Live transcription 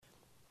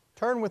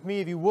Turn with me,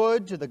 if you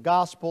would, to the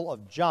Gospel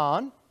of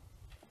John.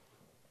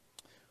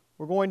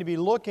 We're going to be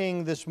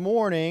looking this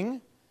morning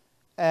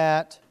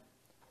at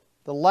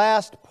the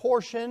last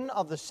portion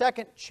of the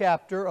second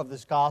chapter of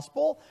this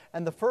Gospel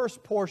and the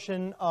first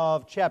portion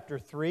of chapter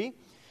 3.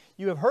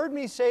 You have heard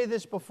me say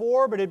this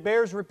before, but it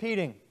bears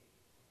repeating.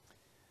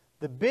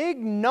 The big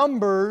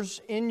numbers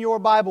in your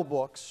Bible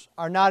books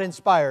are not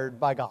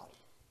inspired by God.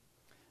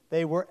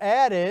 They were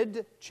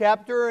added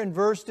chapter and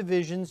verse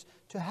divisions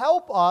to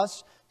help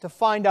us to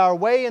find our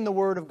way in the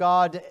Word of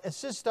God, to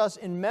assist us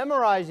in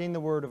memorizing the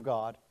Word of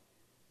God.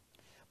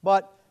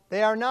 But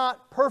they are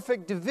not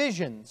perfect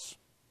divisions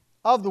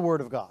of the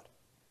Word of God.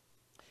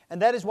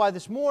 And that is why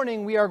this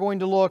morning we are going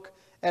to look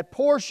at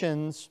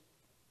portions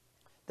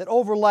that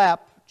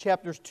overlap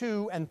chapters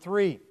 2 and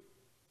 3.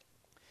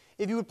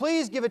 If you would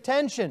please give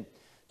attention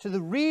to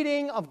the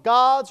reading of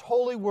God's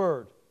holy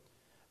Word.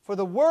 For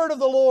the Word of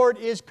the Lord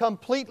is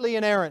completely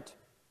inerrant.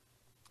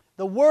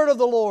 The Word of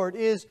the Lord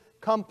is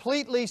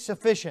completely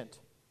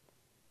sufficient.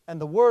 And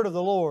the Word of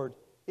the Lord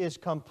is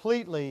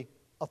completely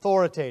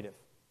authoritative.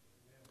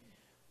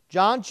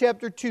 John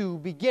chapter 2,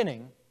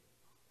 beginning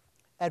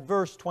at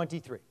verse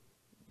 23.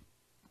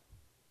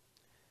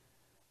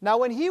 Now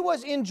when He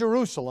was in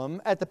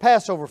Jerusalem at the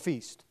Passover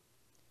feast,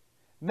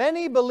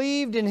 many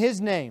believed in His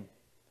name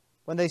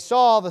when they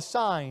saw the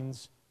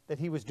signs that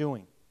He was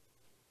doing.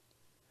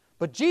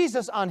 But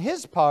Jesus, on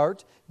His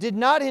part, did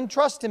not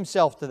entrust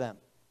Himself to them,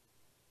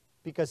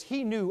 because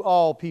He knew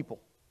all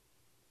people,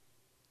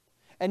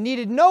 and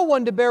needed no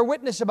one to bear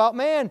witness about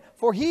man,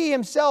 for He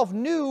Himself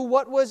knew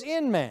what was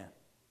in man.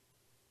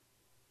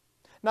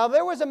 Now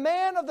there was a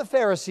man of the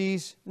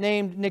Pharisees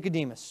named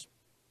Nicodemus,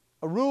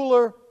 a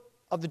ruler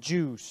of the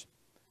Jews.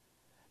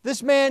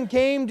 This man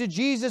came to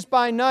Jesus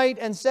by night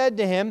and said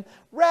to Him,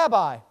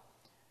 "Rabbi,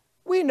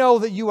 we know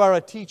that you are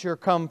a teacher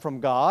come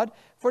from God,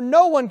 for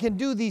no one can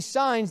do these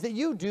signs that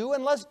you do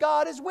unless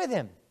God is with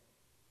him."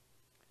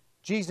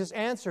 Jesus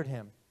answered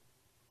him,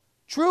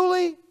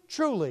 "Truly,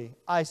 truly,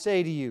 I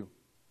say to you,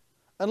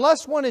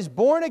 unless one is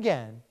born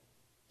again,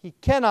 he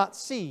cannot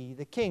see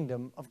the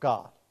kingdom of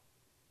God."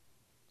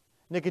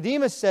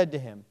 Nicodemus said to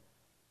Him,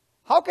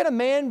 "How can a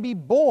man be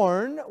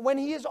born when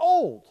he is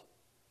old?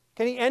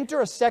 Can he enter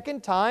a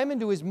second time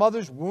into his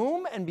mother's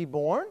womb and be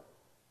born?"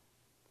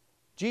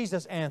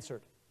 Jesus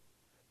answered,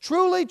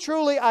 "Truly,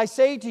 truly, I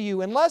say to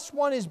you, unless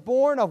one is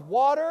born of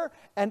water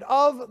and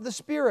of the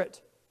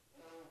Spirit,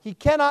 he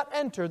cannot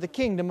enter the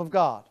kingdom of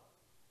God.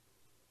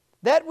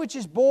 That which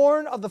is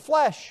born of the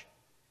flesh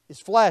is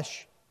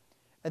flesh,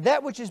 and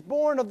that which is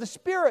born of the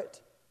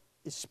Spirit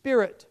is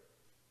spirit.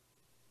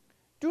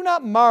 Do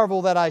not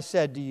marvel that I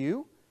said to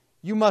you,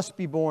 you must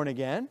be born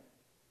again.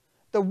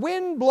 The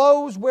wind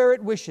blows where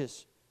it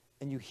wishes,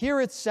 and you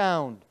hear its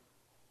sound,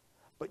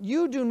 but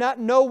you do not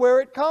know where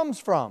it comes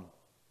from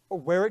or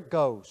where it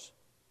goes.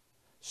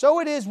 So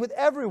it is with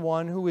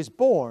everyone who is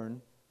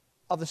born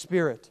of the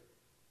Spirit."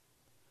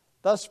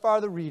 Thus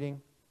far the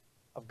reading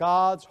of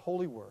God's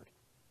holy Word.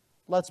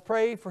 Let's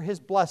pray for His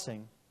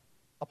blessing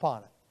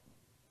upon it.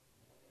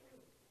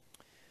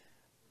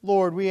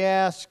 Lord, we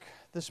ask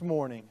this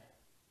morning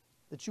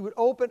that You would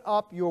open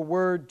up Your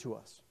Word to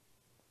us,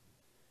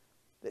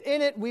 that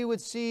in it we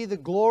would see the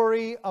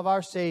glory of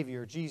our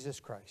Savior, Jesus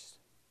Christ,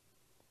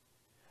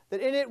 that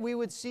in it we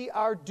would see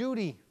our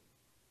duty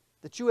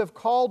that You have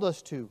called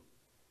us to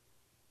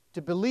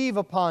believe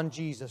upon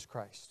Jesus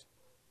Christ,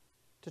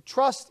 to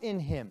trust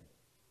in Him,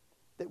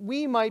 that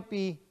we might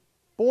be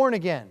born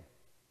again,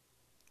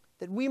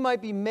 that we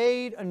might be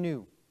made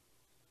anew.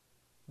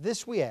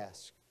 This we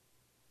ask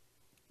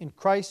in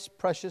Christ's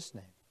precious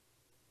name.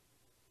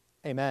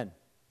 Amen.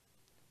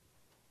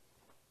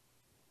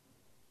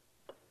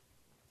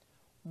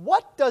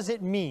 What does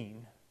it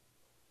mean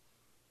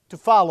to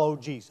follow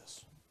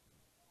Jesus?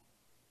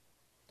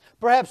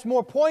 Perhaps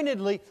more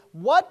pointedly,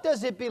 what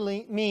does it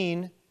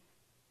mean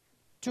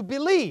to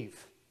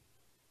believe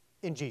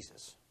in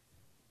Jesus?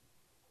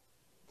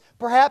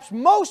 Perhaps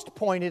most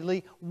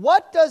pointedly,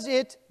 what does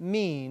it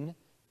mean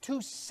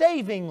to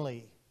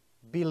savingly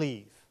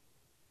believe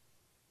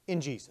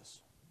in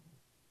Jesus?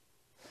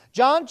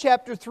 John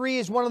chapter 3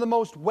 is one of the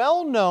most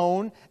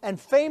well-known and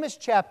famous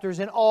chapters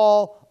in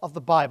all of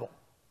the Bible.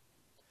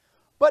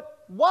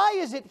 But why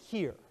is it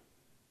here?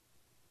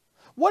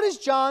 What is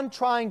John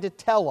trying to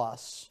tell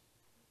us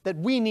that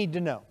we need to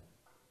know?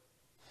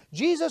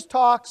 Jesus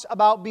talks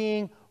about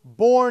being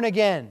born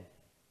again,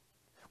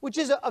 which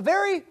is a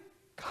very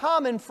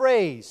common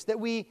phrase that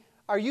we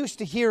are used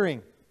to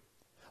hearing.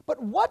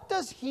 But what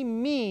does He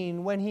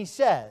mean when He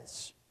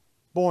says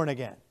born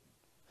again?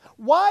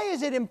 Why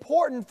is it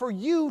important for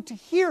you to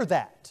hear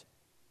that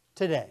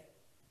today?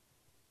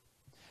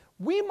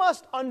 We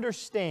must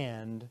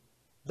understand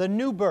the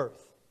new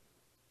birth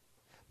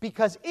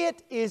because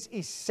it is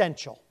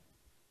essential.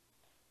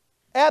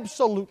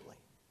 Absolutely.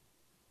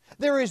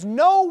 There is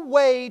no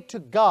way to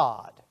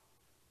God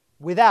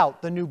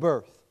without the new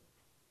birth.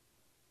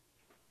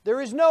 There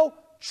is no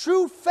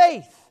true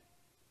faith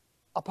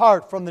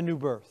apart from the new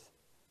birth.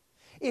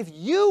 If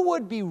you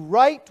would be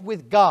right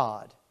with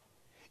God,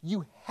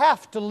 You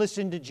have to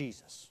listen to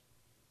Jesus.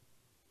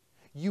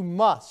 You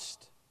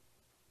must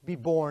be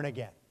born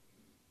again.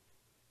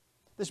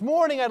 This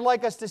morning, I'd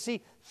like us to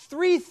see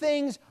three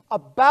things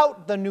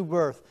about the new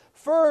birth.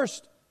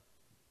 First,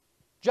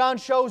 John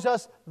shows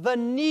us the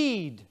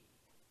need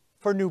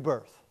for new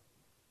birth.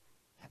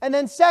 And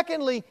then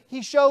secondly,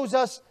 he shows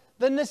us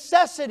the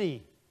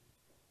necessity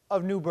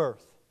of new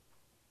birth.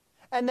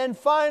 And then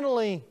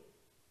finally,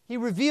 he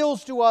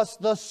reveals to us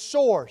the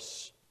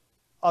source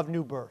of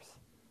new birth.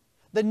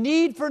 The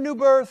need for new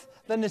birth,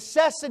 the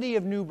necessity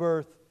of new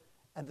birth,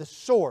 and the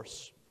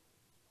source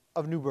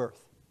of new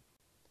birth.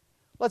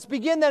 Let's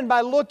begin then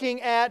by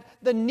looking at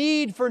the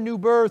need for new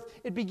birth.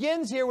 It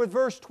begins here with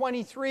verse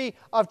 23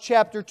 of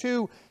chapter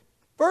 2.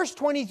 Verse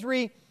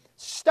 23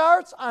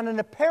 starts on an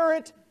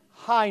apparent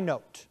high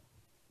note.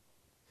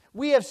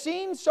 We have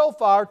seen so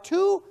far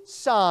two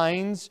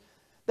signs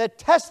that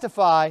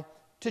testify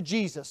to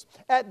Jesus.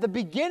 At the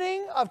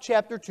beginning of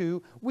chapter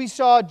 2, we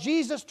saw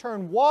Jesus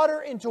turn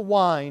water into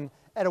wine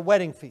at a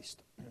wedding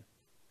feast.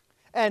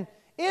 And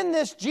in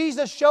this,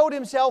 Jesus showed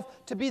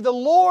himself to be the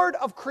Lord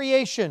of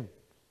creation,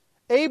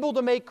 able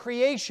to make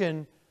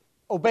creation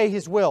obey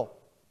his will.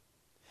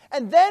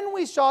 And then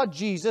we saw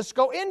Jesus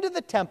go into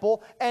the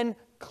temple and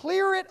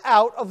clear it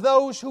out of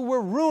those who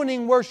were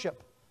ruining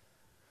worship,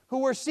 who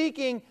were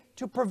seeking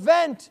to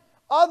prevent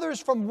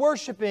others from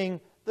worshiping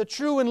the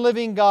true and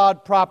living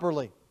God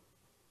properly.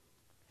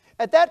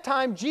 At that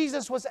time,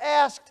 Jesus was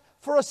asked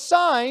for a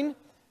sign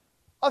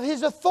of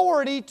his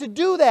authority to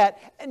do that.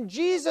 And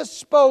Jesus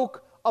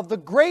spoke of the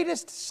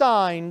greatest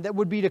sign that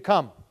would be to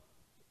come,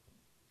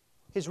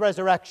 his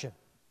resurrection.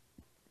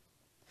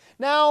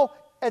 Now,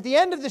 at the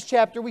end of this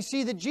chapter, we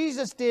see that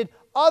Jesus did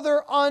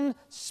other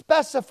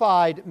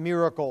unspecified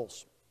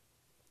miracles.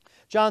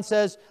 John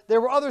says there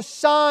were other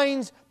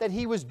signs that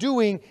he was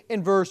doing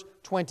in verse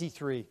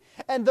 23.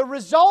 And the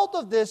result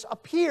of this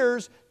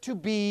appears to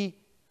be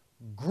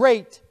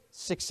great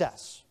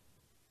success.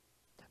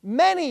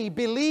 Many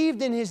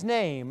believed in his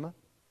name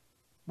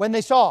when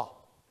they saw.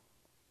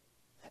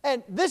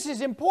 And this is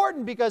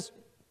important because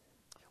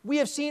we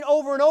have seen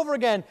over and over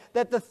again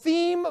that the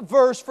theme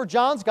verse for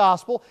John's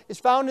gospel is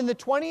found in the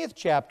 20th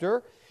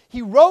chapter.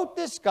 He wrote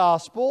this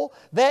gospel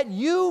that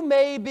you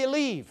may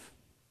believe,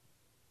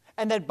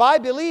 and that by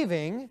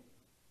believing,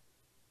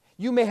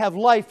 you may have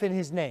life in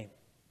his name.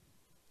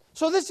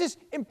 So this is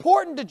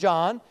important to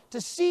John,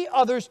 to see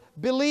others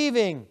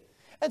believing.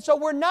 And so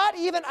we're not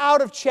even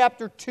out of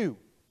chapter 2.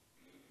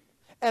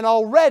 And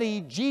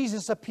already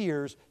Jesus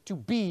appears to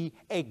be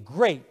a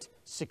great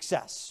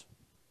success.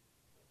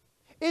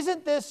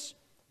 Isn't this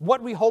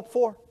what we hope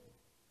for?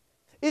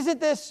 Isn't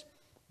this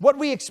what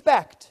we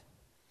expect?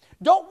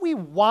 Don't we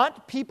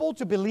want people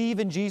to believe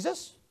in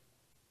Jesus?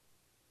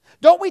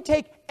 Don't we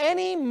take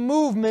any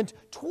movement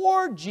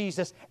toward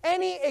Jesus,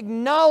 any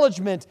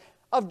acknowledgement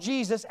of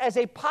Jesus as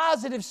a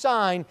positive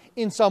sign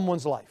in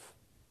someone's life?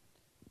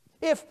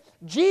 If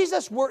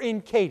Jesus were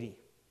in Katy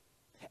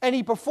and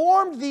he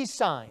performed these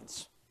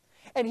signs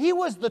and he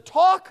was the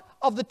talk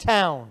of the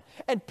town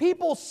and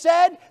people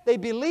said they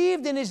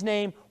believed in his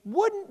name,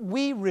 wouldn't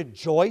we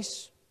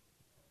rejoice?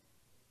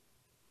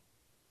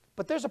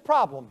 But there's a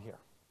problem here.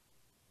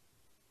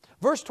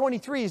 Verse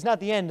 23 is not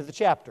the end of the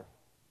chapter.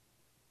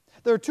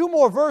 There are two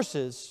more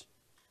verses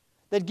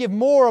that give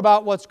more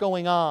about what's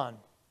going on.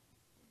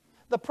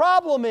 The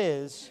problem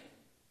is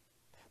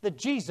that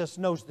Jesus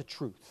knows the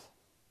truth.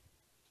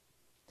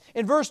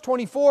 In verse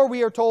 24,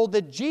 we are told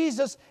that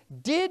Jesus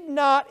did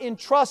not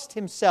entrust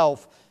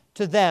himself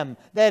to them,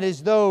 that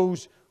is,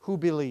 those who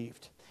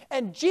believed.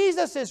 And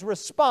Jesus'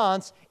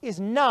 response is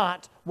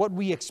not what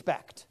we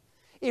expect.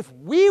 If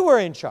we were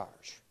in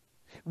charge,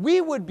 we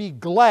would be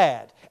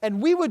glad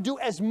and we would do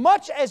as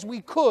much as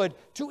we could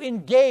to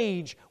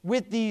engage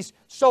with these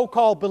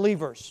so-called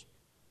believers.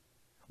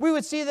 We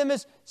would see them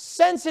as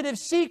sensitive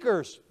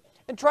seekers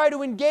and try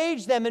to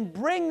engage them and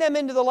bring them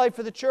into the life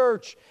of the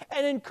church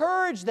and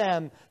encourage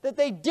them that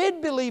they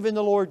did believe in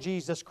the Lord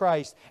Jesus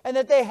Christ and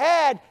that they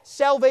had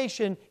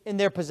salvation in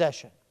their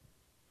possession.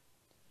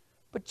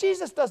 But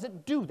Jesus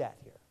doesn't do that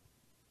here.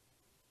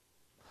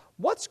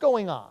 What's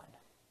going on?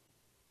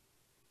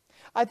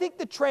 I think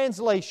the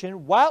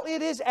translation, while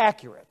it is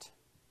accurate,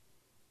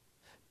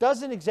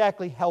 doesn't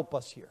exactly help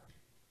us here.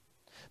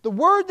 The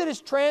word that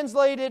is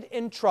translated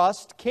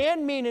entrust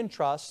can mean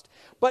entrust,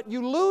 but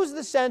you lose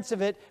the sense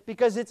of it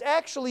because it's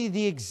actually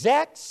the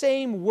exact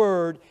same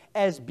word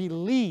as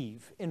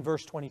believe in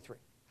verse 23.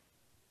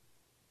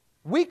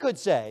 We could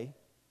say,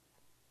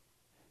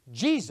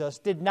 Jesus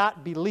did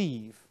not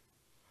believe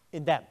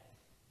in them.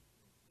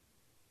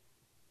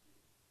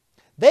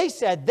 They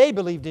said they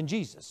believed in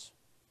Jesus.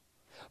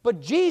 But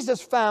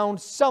Jesus found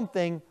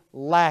something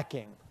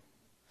lacking,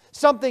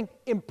 something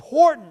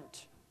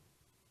important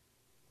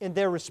in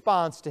their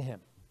response to him.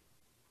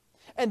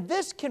 And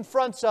this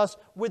confronts us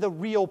with a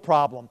real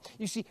problem.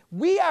 You see,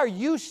 we are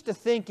used to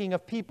thinking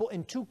of people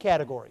in two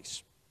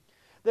categories.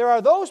 There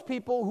are those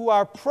people who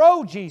are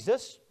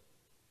pro-Jesus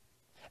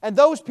and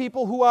those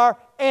people who are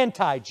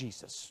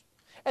anti-Jesus.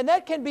 And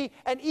that can be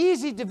an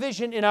easy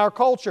division in our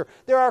culture.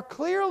 There are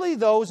clearly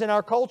those in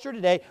our culture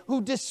today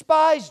who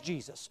despise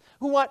Jesus,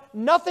 who want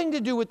nothing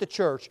to do with the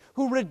church,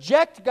 who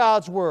reject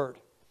God's Word.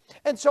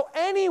 And so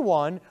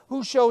anyone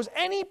who shows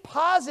any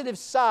positive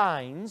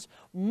signs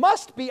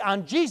must be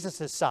on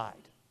Jesus'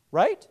 side,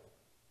 right?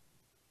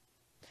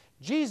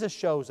 Jesus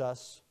shows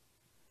us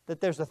that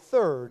there's a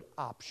third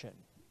option.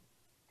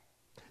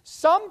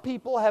 Some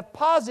people have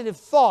positive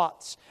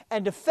thoughts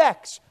and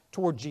effects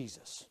toward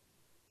Jesus.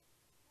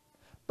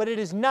 But it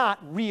is not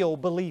real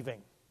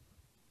believing.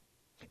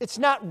 It's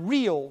not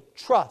real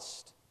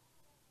trust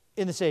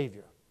in the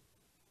Savior.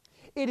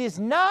 It is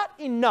not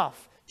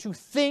enough to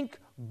think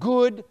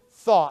good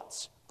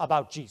thoughts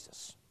about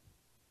Jesus.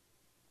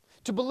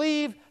 To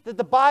believe that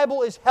the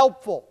Bible is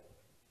helpful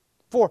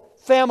for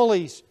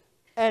families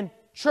and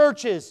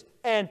churches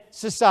and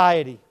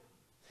society.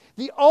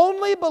 The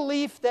only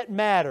belief that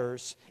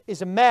matters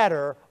is a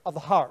matter of the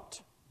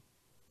heart.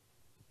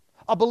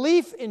 A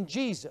belief in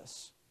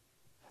Jesus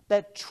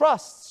that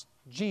trusts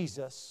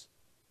Jesus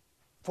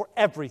for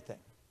everything.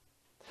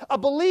 A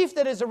belief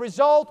that is a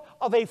result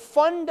of a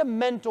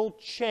fundamental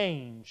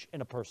change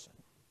in a person.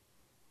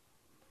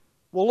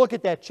 We'll look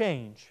at that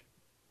change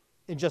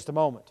in just a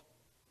moment.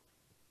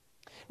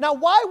 Now,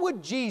 why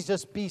would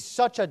Jesus be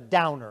such a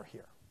downer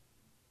here?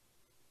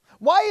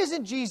 Why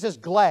isn't Jesus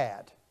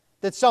glad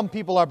that some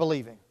people are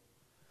believing?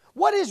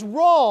 What is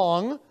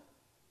wrong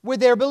with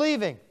their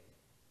believing?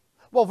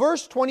 Well,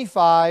 verse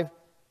 25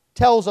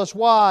 tells us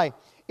why.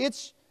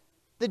 It's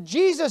that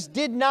Jesus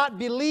did not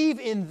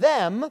believe in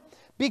them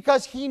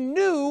because He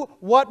knew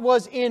what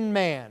was in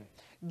man.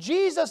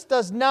 Jesus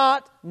does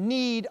not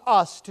need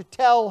us to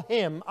tell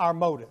Him our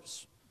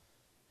motives.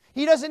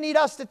 He doesn't need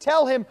us to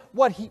tell Him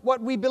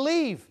what we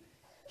believe.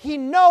 He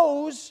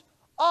knows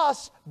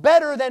us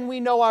better than we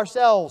know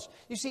ourselves.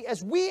 You see,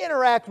 as we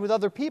interact with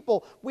other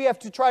people, we have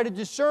to try to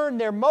discern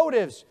their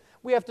motives.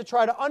 We have to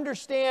try to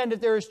understand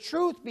if there is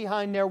truth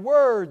behind their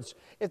words,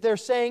 if they're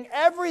saying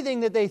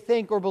everything that they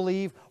think or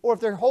believe, or if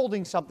they're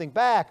holding something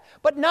back.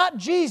 But not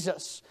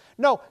Jesus.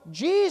 No,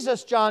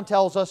 Jesus, John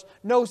tells us,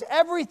 knows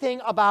everything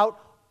about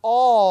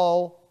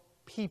all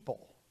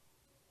people.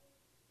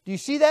 Do you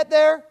see that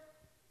there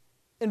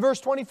in verse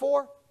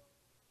 24?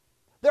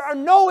 There are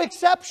no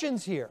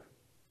exceptions here.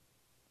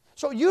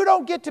 So you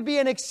don't get to be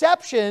an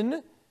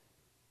exception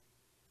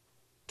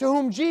to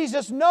whom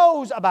Jesus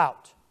knows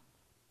about.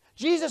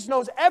 Jesus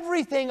knows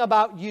everything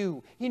about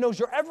you. He knows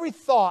your every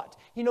thought.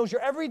 He knows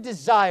your every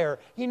desire.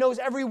 He knows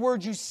every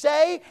word you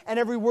say and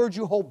every word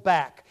you hold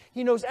back.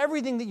 He knows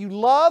everything that you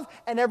love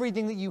and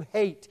everything that you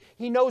hate.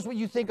 He knows what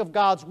you think of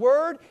God's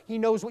Word. He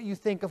knows what you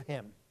think of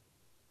Him.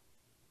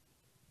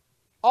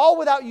 All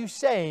without you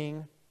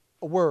saying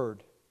a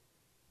word.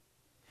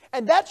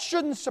 And that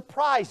shouldn't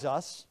surprise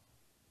us,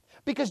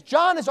 because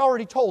John has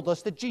already told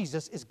us that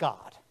Jesus is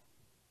God.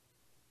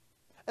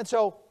 And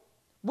so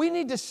we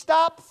need to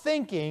stop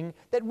thinking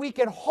that we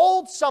can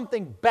hold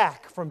something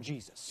back from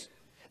Jesus.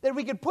 That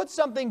we can put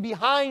something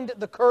behind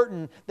the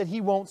curtain that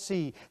He won't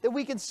see. That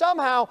we can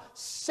somehow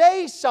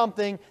say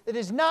something that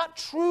is not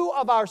true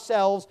of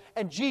ourselves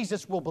and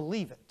Jesus will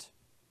believe it.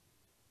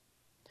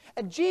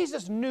 And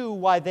Jesus knew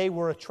why they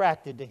were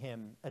attracted to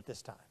Him at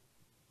this time.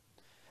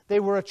 They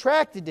were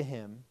attracted to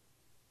Him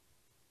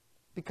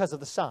because of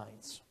the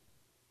signs.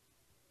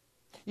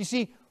 You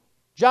see,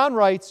 John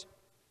writes,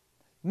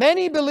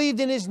 many believed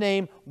in His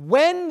name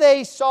when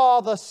they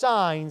saw the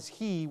signs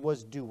He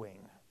was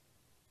doing.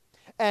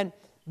 And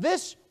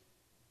this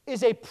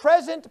is a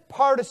present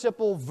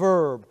participle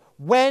verb,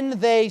 when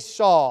they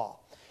saw.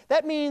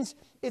 That means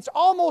it's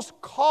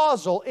almost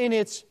causal in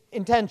its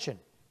intention.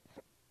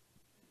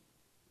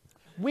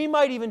 We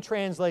might even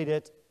translate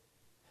it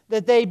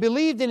that they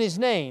believed in His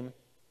name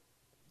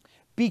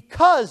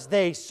because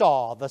they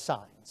saw the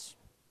signs.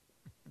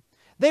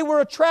 They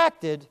were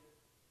attracted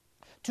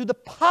to the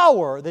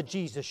power that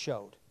Jesus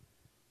showed.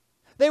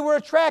 They were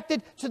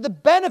attracted to the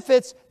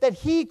benefits that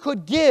He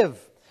could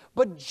give.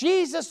 But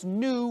Jesus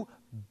knew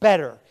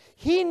better.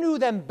 He knew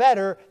them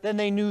better than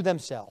they knew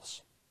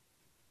themselves.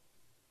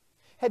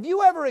 Have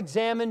you ever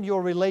examined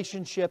your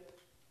relationship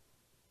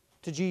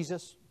to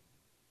Jesus?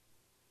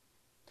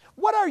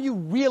 What are you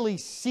really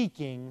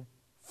seeking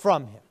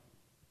from Him?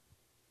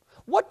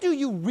 What do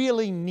you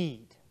really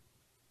need?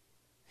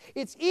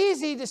 It's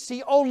easy to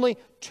see only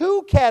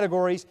two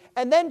categories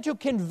and then to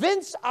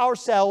convince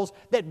ourselves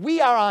that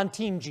we are on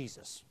Team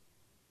Jesus.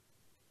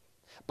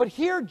 But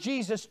here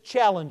Jesus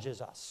challenges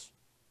us.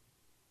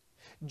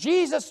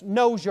 Jesus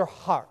knows your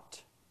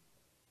heart.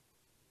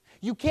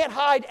 You can't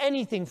hide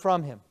anything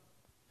from Him.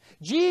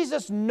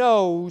 Jesus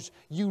knows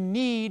you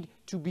need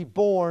to be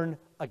born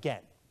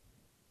again.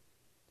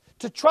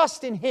 To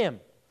trust in Him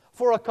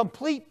for a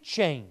complete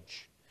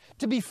change.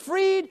 To be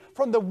freed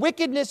from the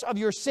wickedness of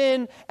your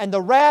sin and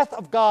the wrath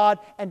of God,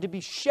 and to be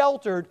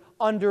sheltered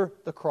under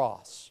the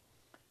cross.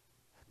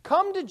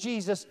 Come to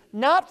Jesus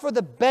not for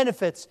the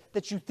benefits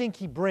that you think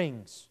He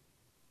brings,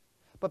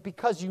 but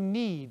because you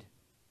need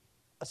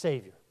a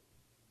Savior.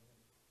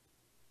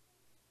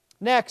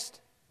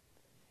 Next,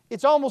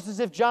 It's almost as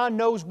if John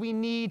knows we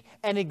need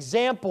an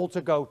example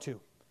to go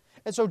to.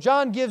 And so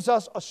John gives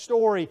us a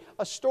story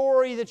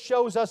that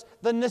shows us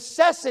the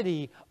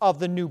necessity of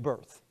the new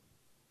birth.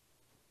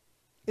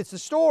 It's the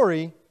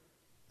story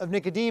of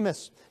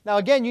Nicodemus. Now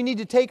again, you need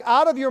to take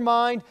out of your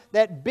mind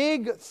that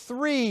big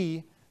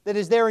 3 that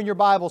is there in your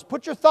Bibles.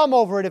 Put your thumb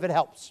over it if it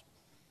helps.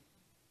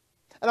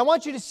 And I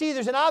want you to see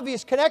there's an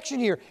obvious connection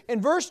here.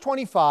 In verse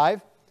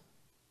 25,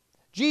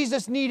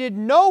 Jesus needed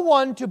no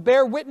one to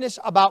bear witness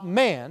about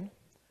man,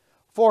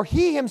 for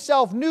He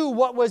Himself knew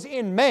what was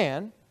in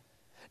man.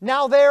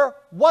 Now there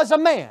was a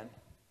man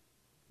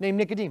named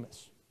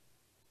Nicodemus.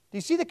 Do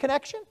you see the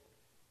connection?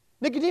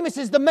 Nicodemus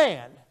is the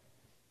man.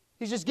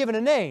 He's just given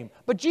a name.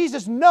 But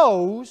Jesus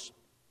knows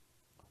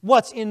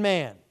what's in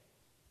man.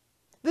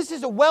 This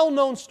is a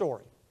well-known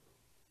story.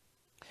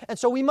 And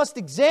so we must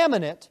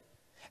examine it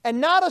and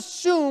not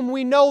assume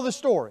we know the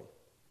story.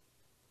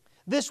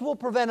 This will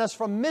prevent us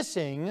from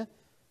missing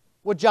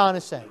what John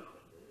is saying.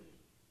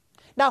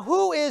 Now,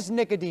 who is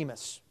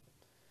Nicodemus?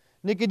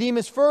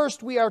 Nicodemus,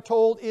 first, we are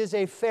told, is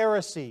a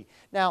Pharisee.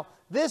 Now,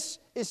 this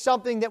is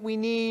something that we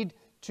need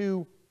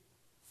to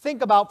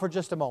think about for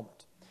just a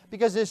moment.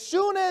 Because as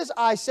soon as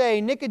I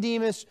say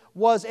Nicodemus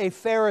was a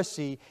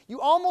Pharisee, you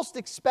almost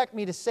expect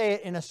me to say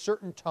it in a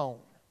certain tone.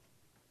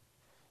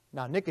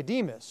 Now,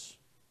 Nicodemus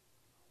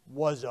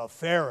was a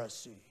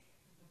Pharisee.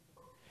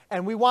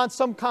 And we want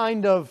some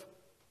kind of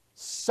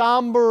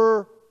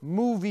somber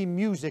movie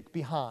music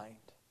behind.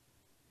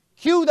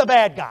 Cue the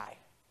bad guy.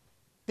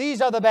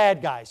 These are the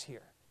bad guys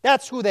here.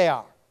 That's who they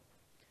are.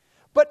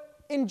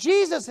 But in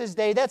Jesus'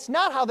 day, that's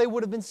not how they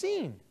would have been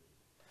seen.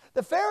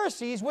 The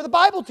Pharisees were the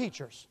Bible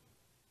teachers.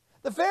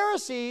 The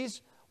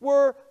Pharisees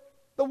were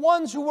the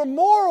ones who were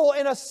moral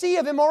in a sea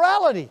of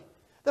immorality.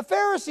 The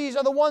Pharisees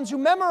are the ones who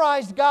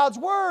memorized God's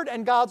Word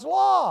and God's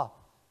law.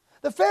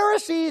 The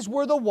Pharisees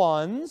were the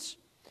ones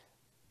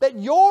that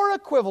your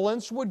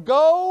equivalents would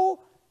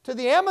go to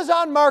the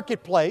Amazon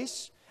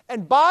marketplace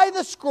and buy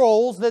the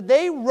scrolls that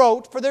they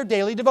wrote for their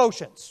daily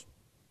devotions.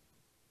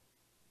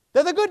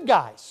 They're the good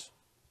guys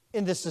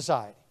in this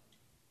society.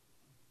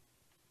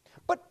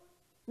 But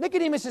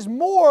Nicodemus is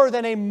more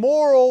than a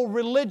moral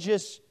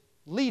religious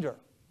leader.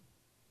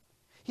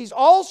 He's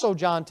also,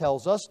 John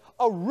tells us,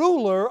 a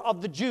ruler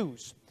of the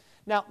Jews.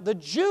 Now, the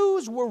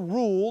Jews were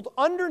ruled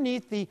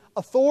underneath the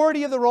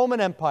authority of the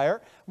Roman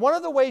Empire. One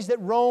of the ways that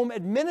Rome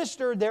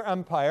administered their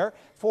empire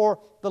for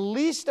the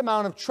least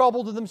amount of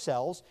trouble to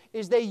themselves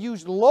is they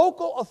used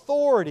local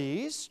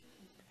authorities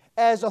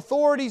as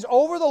authorities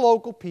over the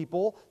local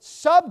people,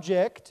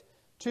 subject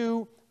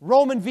to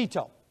Roman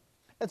veto.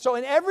 And so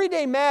in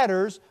everyday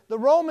matters, the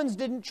Romans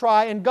didn't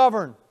try and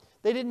govern.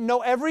 They didn't know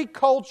every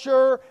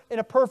culture in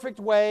a perfect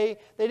way.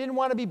 They didn't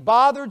want to be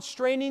bothered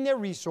straining their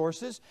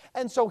resources.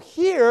 And so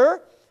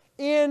here,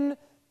 in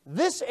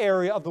this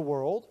area of the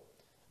world,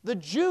 the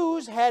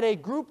Jews had a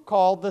group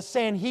called the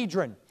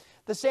Sanhedrin.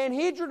 The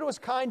Sanhedrin was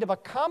kind of a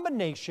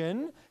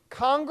combination,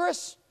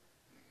 Congress,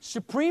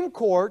 Supreme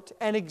Court,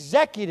 and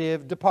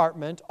executive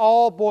department,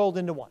 all boiled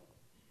into one.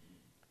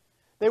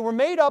 They were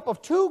made up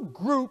of 2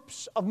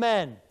 groups of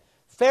men,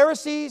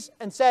 Pharisees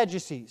and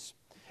Sadducees.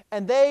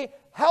 And they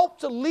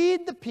helped to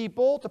lead the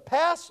people, to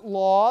pass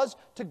laws,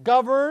 to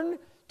govern,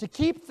 to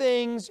keep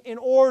things in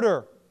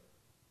order.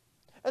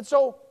 And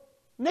so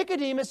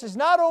Nicodemus is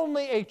not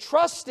only a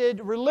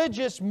trusted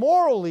religious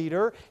moral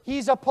leader,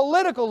 he's a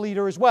political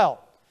leader as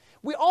well.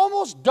 We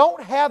almost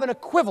don't have an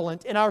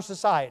equivalent in our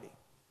society.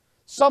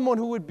 Someone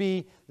who would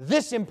be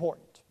this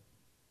important.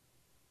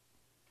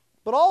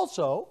 But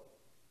also,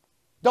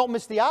 don't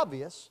miss the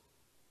obvious,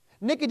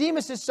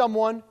 Nicodemus is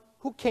someone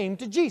who came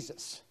to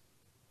Jesus.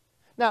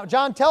 Now,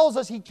 John tells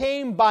us he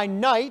came by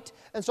night,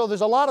 and so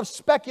there's a lot of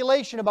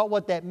speculation about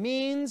what that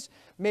means.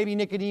 Maybe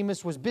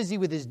Nicodemus was busy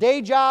with his day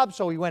job,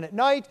 so he went at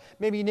night.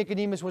 Maybe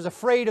Nicodemus was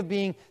afraid of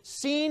being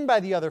seen by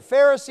the other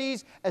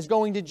Pharisees as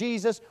going to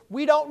Jesus.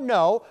 We don't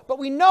know, but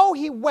we know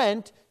he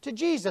went to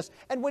Jesus.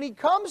 And when he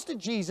comes to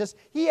Jesus,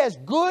 he has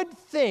good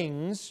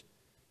things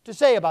to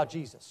say about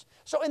Jesus.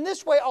 So in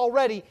this way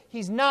already,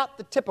 he's not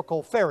the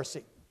typical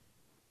Pharisee.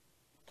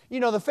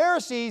 You know, the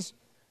Pharisees,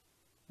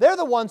 they're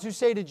the ones who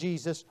say to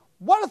Jesus,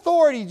 "What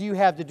authority do you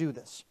have to do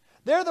this?"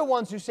 They're the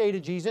ones who say to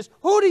Jesus,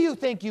 "Who do you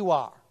think you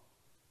are?"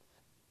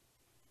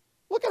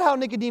 Look at how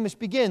Nicodemus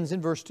begins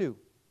in verse 2.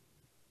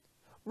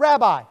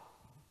 "Rabbi,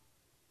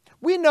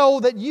 we know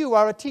that you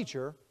are a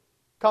teacher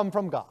come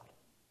from God."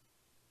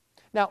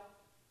 Now,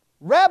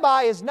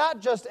 rabbi is not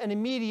just an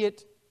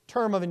immediate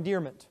term of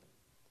endearment.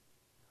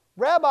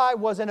 Rabbi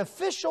was an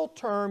official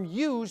term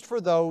used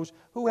for those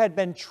who had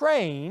been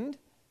trained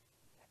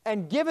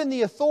and given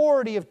the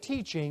authority of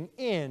teaching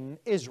in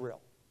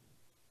Israel.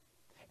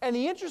 And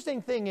the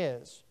interesting thing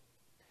is,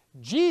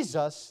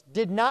 Jesus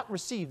did not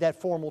receive that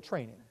formal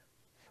training.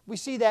 We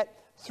see that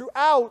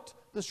throughout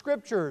the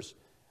Scriptures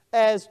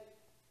as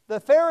the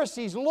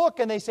Pharisees look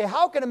and they say,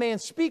 how can a man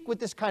speak with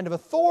this kind of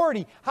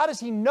authority? How does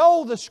he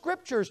know the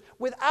Scriptures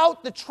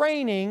without the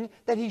training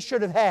that he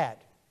should have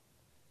had?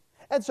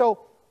 And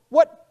so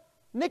what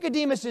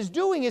Nicodemus is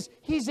doing is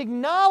he's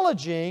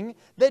acknowledging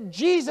that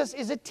Jesus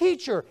is a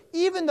teacher,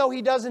 even though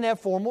he doesn't have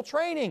formal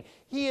training.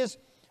 He is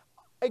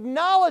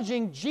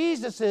acknowledging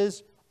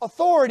Jesus'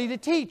 authority to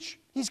teach.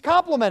 He's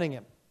complimenting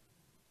him.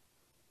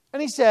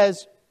 And he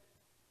says,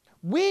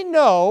 "We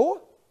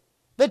know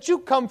that you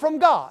come from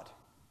God."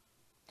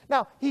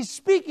 Now, he's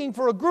speaking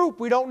for a group.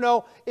 We don't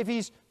know if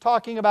he's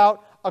talking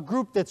about a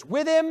group that's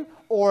with him,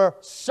 or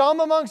some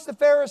amongst the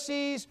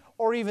Pharisees,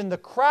 or even the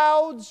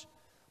crowds.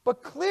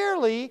 But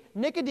clearly,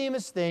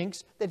 Nicodemus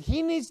thinks that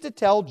he needs to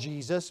tell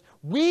Jesus,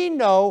 "We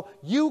know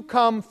you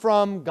come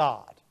from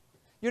God.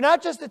 You're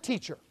not just a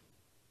teacher.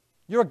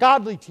 You're a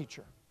godly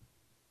teacher.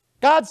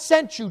 God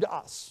sent you to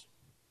us."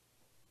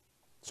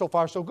 So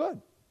far, so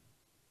good.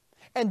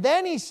 And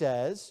then he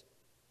says,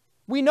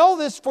 "We know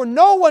this, for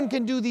no one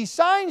can do these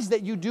signs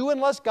that you do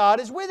unless God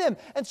is with him."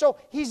 And so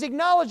he's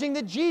acknowledging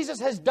that Jesus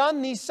has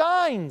done these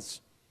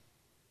signs.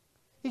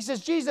 He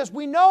says, "Jesus,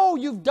 we know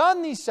you've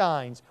done these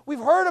signs. We've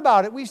heard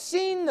about it. We've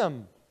seen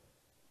them.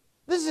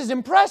 This is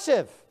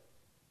impressive."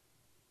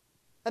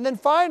 And then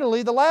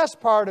finally, the last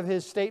part of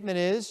his statement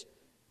is,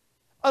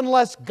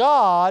 "unless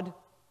God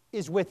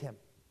is with him."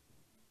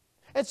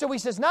 And so he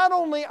says, not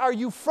only are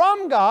you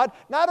from God,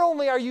 not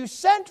only are you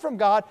sent from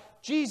God,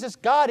 Jesus,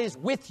 God is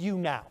with you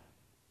now.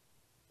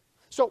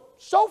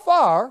 So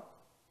far,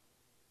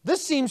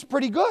 this seems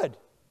pretty good.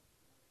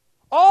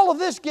 All of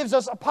this gives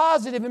us a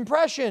positive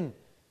impression.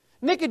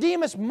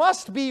 Nicodemus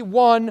must be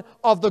one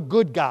of the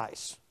good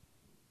guys.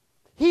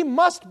 He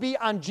must be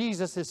on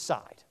Jesus'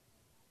 side.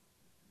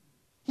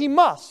 He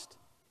must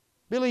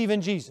believe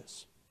in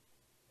Jesus.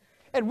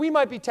 And we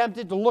might be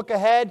tempted to look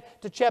ahead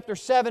to chapter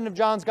 7 of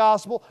John's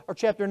Gospel or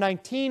chapter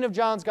 19 of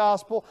John's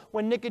Gospel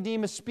when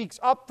Nicodemus speaks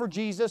up for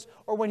Jesus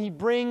or when he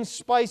brings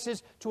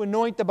spices to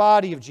anoint the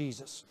body of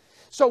Jesus.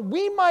 So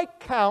we might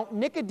count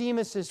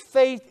Nicodemus'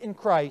 faith in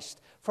Christ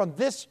from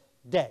this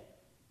day.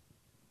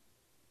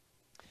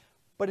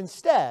 But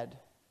instead,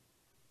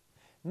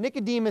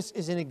 Nicodemus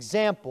is an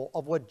example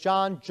of what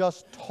John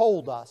just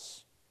told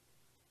us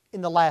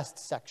in the last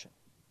section.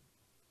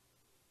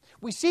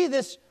 We see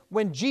this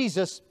when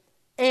Jesus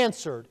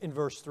answered in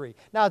verse 3.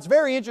 Now, it's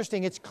very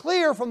interesting. It's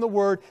clear from the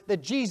word that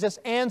Jesus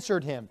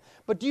answered him.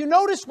 But do you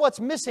notice what's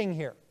missing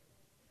here?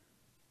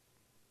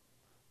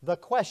 The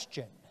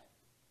question.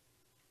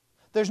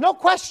 There's no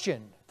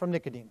question from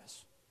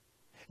Nicodemus.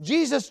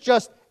 Jesus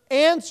just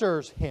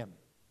answers him.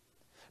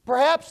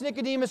 Perhaps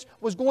Nicodemus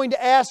was going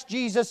to ask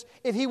Jesus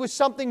if he was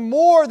something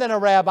more than a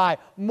rabbi,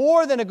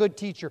 more than a good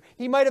teacher.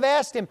 He might have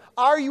asked him,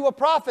 "Are you a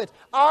prophet?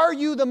 Are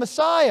you the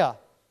Messiah?"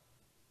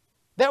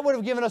 That would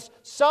have given us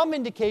some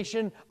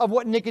indication of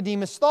what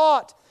Nicodemus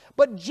thought.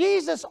 But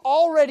Jesus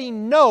already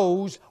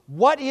knows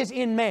what is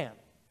in man,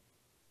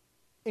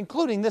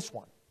 including this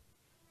one.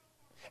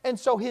 And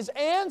so his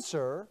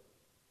answer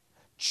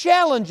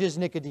challenges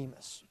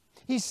Nicodemus.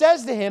 He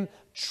says to him,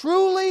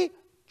 "Truly,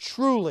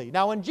 truly."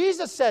 Now, when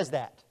Jesus says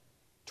that,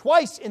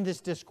 twice in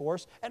this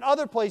discourse and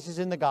other places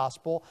in the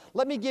gospel,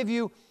 let me give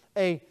you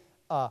a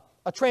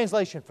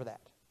translation for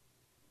that.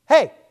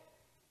 Hey,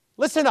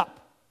 listen up.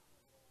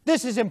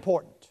 This is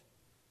important.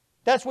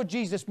 That's what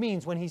Jesus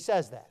means when he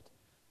says that.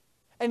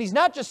 And he's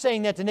not just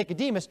saying that to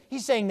Nicodemus,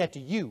 he's saying that to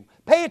you.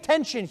 Pay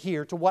attention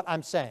here to what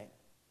I'm saying.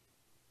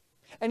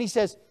 And he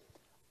says,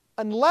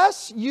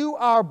 "Unless you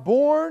are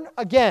born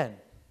again,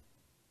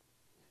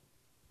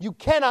 you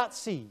cannot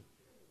see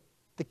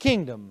the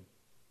kingdom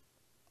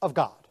of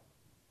God."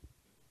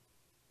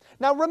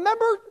 Now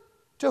remember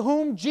to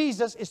whom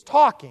Jesus is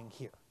talking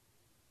here.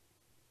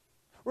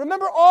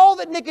 Remember all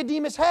that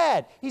Nicodemus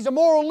had. He's a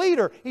moral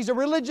leader. He's a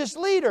religious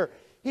leader.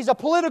 He's a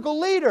political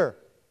leader.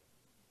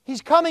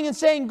 He's coming and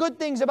saying good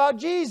things about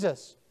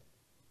Jesus.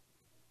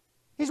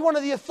 He's one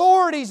of the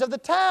authorities of the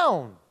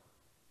town.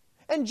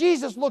 And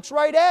Jesus looks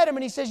right at him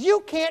and he says,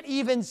 "You can't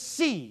even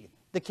see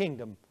the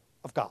kingdom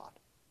of God."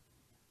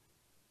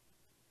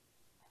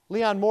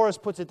 Leon Morris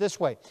puts it this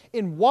way.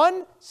 In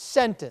one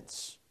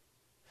sentence,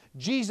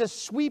 Jesus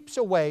sweeps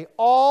away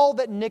all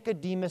that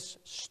Nicodemus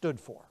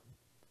stood for.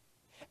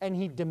 And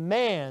he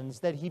demands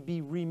that he be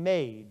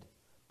remade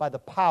by the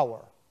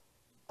power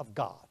of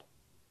God.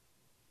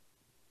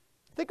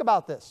 Think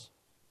about this.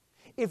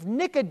 If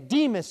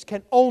Nicodemus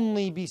can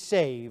only be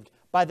saved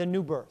by the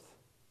new birth,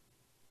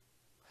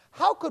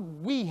 how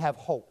could we have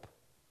hope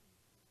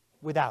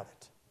without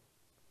it?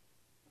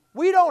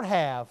 We don't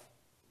have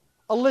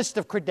a list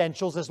of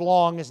credentials as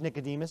long as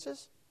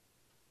Nicodemus's.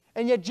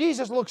 And yet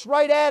Jesus looks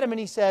right at him and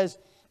he says,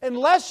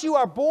 "Unless you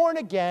are born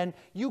again,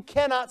 you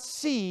cannot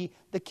see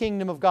the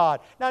kingdom of God."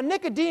 Now,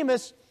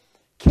 Nicodemus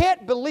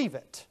can't believe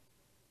it.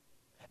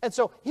 And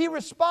so he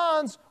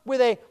responds with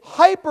a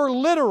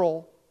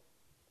hyper-literal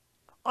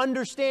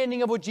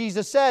understanding of what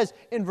Jesus says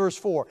in verse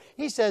 4.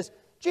 He says,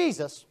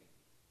 "Jesus,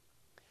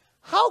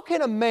 how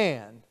can a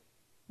man,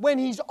 when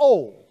he's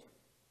old,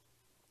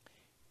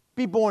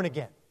 be born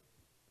again?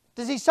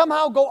 Does he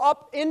somehow go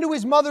up into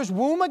his mother's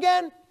womb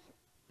again?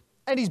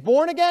 And he's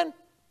born again?"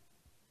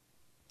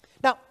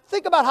 Now,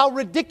 think about how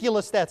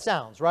ridiculous that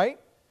sounds, right?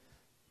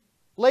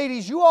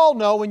 Ladies, you all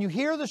know when you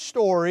hear the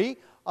story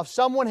of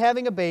someone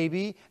having a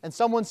baby and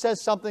someone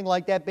says something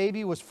like that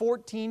baby was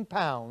 14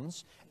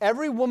 pounds,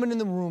 every woman in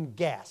the room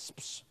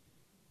gasps,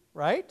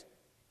 right?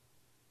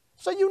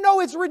 So you know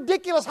it's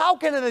ridiculous. How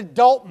can an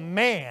adult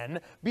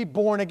man be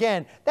born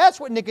again? That's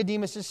what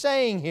Nicodemus is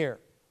saying here.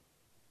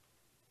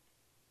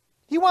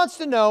 He wants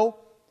to know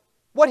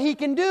what he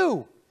can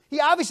do. He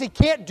obviously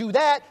can't do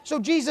that, so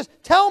Jesus,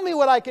 tell me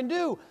what I can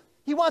do.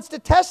 He wants to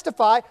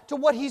testify to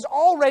what he's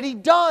already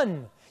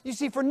done. You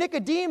see, for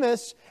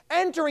Nicodemus,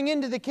 entering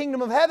into the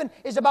kingdom of heaven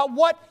is about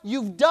what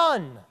you've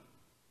done.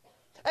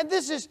 And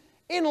this is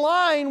in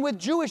line with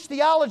Jewish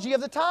theology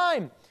of the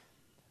time.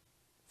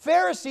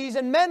 Pharisees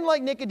and men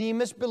like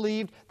Nicodemus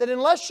believed that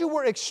unless you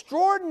were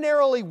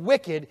extraordinarily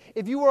wicked,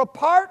 if you were a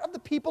part of the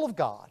people of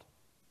God,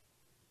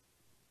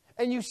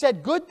 and you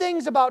said good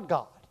things about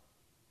God,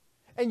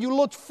 and you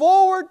looked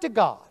forward to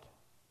God,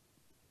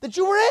 that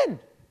you were in.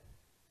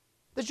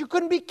 That you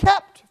couldn't be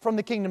kept from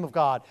the kingdom of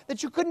God.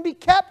 That you couldn't be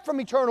kept from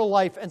eternal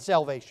life and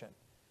salvation.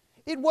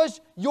 It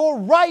was your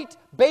right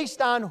based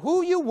on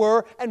who you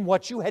were and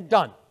what you had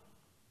done.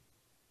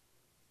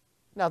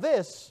 Now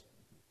this,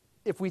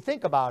 if we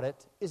think about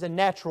it, is a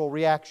natural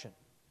reaction.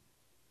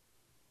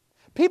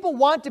 People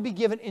want to be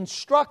given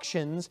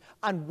instructions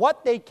on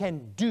what they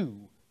can do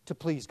to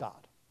please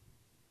God.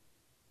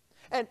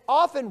 And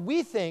often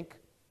we think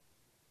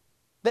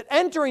that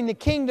entering the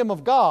kingdom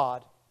of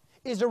God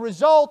is a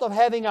result of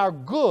having our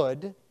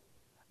good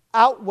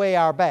outweigh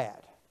our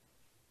bad.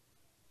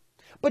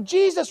 But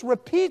Jesus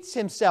repeats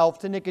himself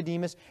to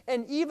Nicodemus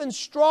in even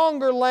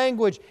stronger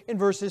language in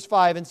verses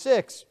 5 and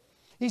 6.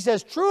 He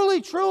says, "Truly,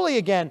 truly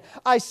again,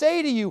 I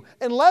say to you,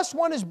 unless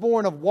one is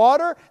born of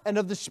water and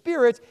of the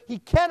Spirit, he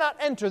cannot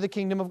enter the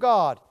kingdom of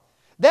God.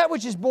 That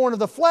which is born of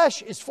the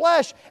flesh is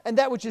flesh, and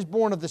that which is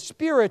born of the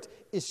Spirit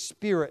is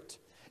spirit."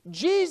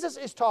 Jesus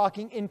is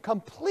talking in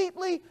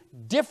completely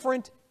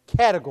different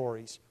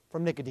categories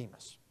from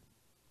Nicodemus.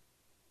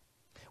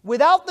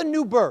 Without the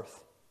new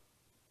birth,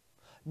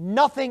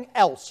 nothing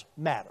else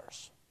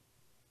matters.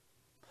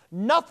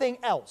 Nothing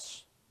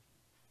else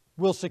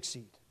will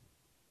succeed.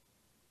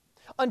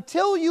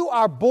 Until you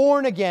are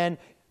born again,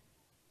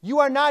 you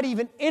are not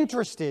even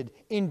interested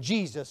in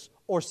Jesus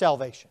or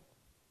salvation.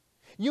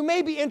 You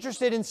may be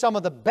interested in some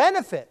of the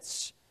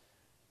benefits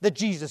that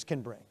Jesus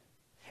can bring.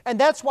 And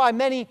that's why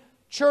many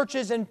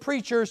churches and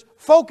preachers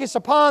focus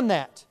upon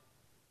that.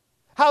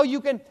 How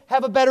you can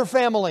have a better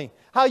family,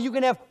 how you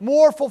can have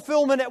more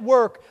fulfillment at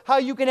work, how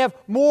you can have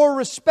more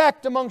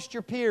respect amongst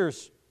your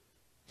peers.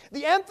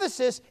 The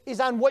emphasis is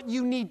on what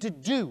you need to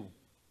do.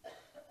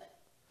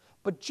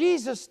 But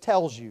Jesus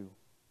tells you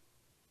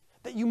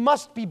that you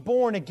must be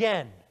born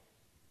again.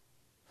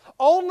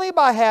 Only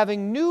by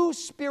having new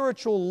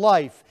spiritual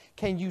life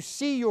can you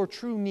see your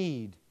true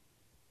need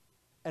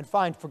and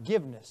find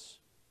forgiveness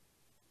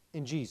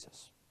in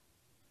Jesus.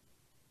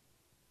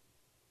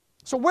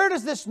 So where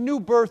does this new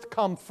birth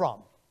come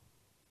from?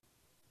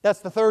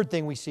 That's the third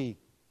thing we see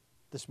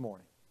this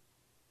morning.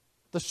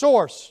 The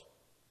source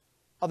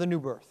of the new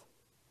birth.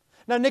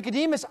 Now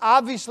Nicodemus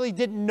obviously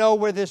didn't know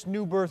where this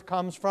new birth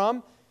comes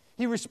from.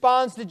 He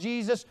responds to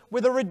Jesus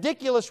with a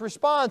ridiculous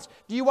response.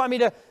 Do you want me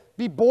to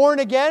be born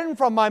again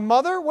from my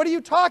mother? What are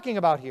you talking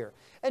about here?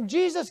 And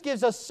Jesus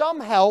gives us some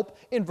help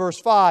in verse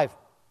 5.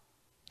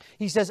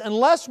 He says,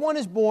 "Unless one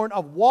is born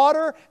of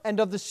water and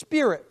of the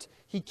Spirit,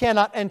 he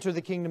cannot enter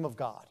the kingdom of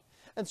God."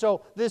 And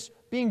so this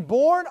being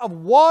born of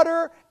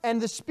water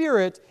and the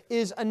Spirit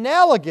is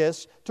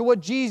analogous to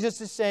what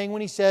Jesus is saying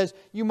when he says,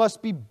 you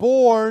must be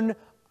born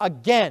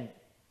again.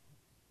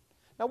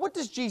 Now what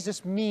does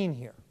Jesus mean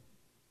here?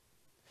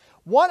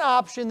 One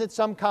option that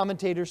some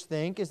commentators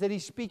think is that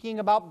he's speaking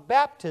about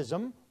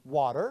baptism,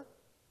 water,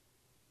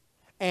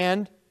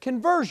 and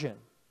conversion,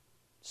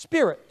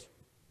 Spirit.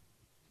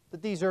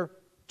 That these are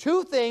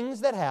two things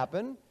that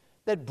happen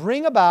that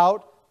bring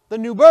about the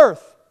new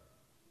birth.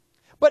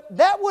 But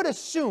that would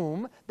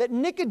assume that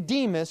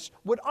Nicodemus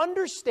would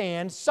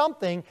understand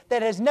something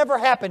that has never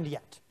happened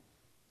yet.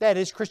 That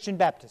is Christian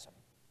baptism.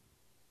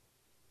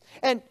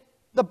 And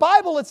the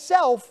Bible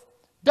itself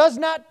does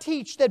not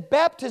teach that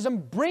baptism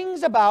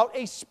brings about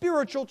a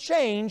spiritual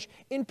change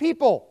in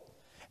people.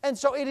 And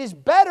so it is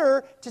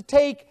better to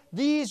take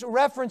these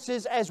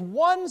references as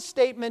one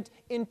statement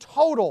in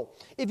total.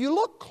 If you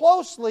look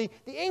closely,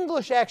 the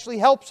English actually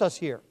helps us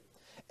here.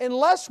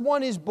 Unless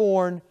one is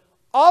born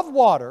of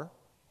water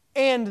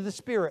and the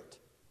Spirit.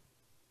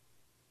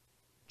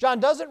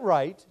 John doesn't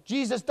write,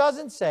 Jesus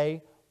doesn't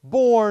say,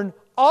 born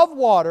of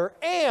water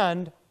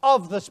and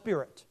of the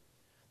Spirit.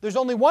 There's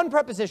only one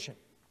preposition,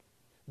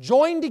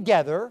 joined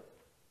together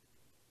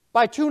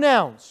by two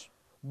nouns,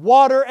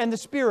 water and the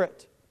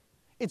Spirit.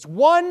 It's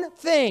one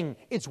thing,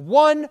 it's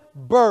one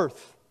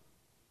birth.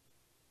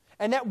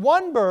 And that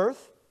one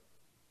birth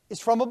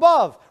is from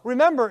above.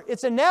 Remember,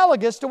 it's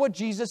analogous to what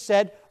Jesus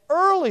said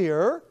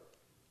earlier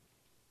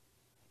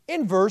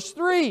in verse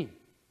 3,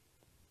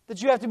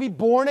 that you have to be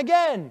born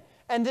again.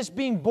 And this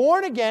being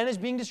born again is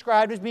being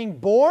described as being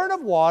born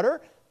of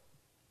water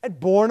and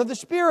born of the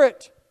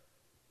Spirit.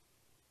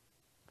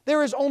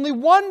 There is only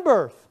one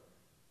birth,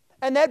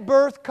 and that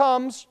birth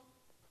comes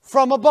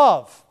from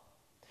above.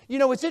 You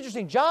know, it's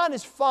interesting. John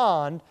is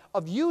fond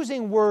of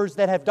using words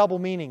that have double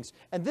meanings,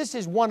 and this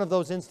is one of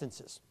those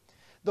instances.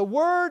 The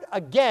word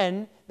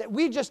again that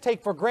we just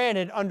take for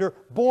granted under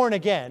born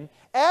again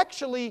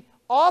actually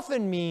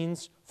often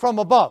means from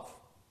above.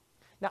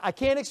 Now, I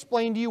can't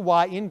explain to you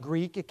why in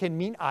Greek it can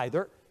mean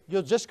either.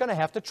 You're just going to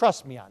have to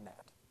trust me on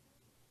that.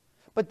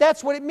 But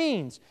that's what it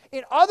means.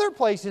 In other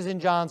places in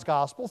John's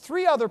Gospel,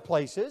 3 other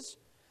places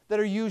that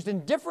are used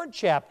in different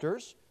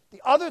chapters,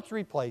 the other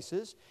 3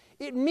 places,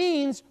 it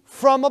means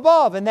from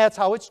above, and that's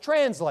how it's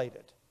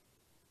translated.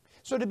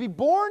 So to be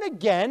born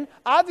again,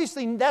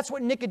 obviously that's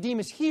what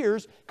Nicodemus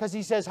hears, because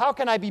he says, how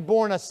can I be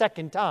born a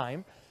second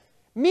time?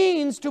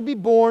 Means to be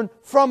born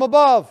from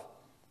above,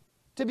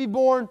 to be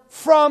born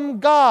from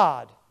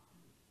God.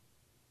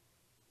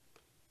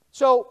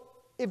 So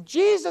if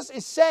Jesus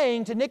is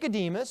saying to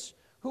Nicodemus,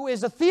 who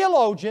is a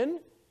theologian,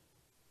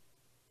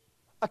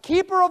 a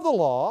keeper of the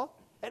law,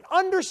 an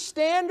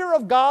understander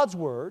of God's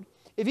Word,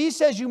 if he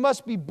says you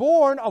must be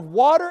born of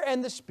water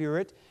and the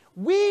Spirit,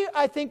 we,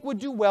 I think, would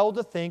do well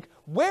to think,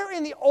 where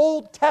in the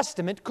Old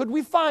Testament could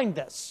we find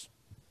this?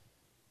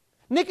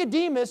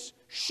 Nicodemus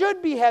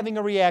should be having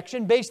a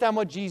reaction based on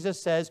what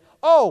Jesus says.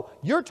 Oh,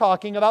 you're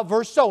talking about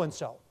verse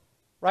so-and-so,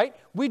 right?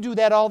 We do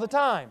that all the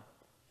time.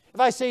 If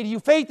I say to you,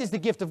 faith is the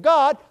gift of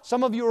God,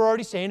 some of you are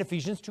already saying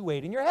Ephesians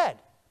 2:8 in your head,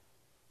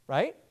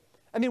 right?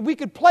 I mean, we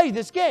could play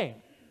this game.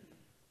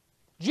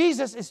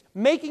 Jesus is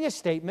making a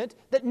statement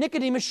that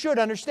Nicodemus should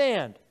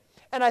understand.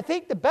 And I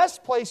think the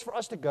best place for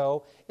us to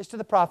go is to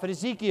the prophet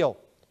Ezekiel,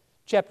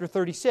 chapter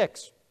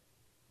 36.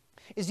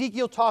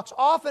 Ezekiel talks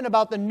often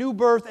about the new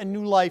birth and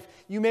new life.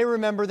 You may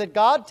remember that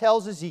God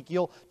tells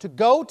Ezekiel to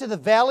go to the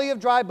valley of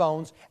dry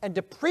bones and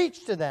to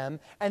preach to them,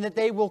 and that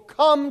they will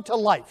come to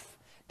life.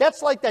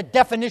 That's like the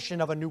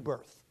definition of a new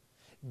birth.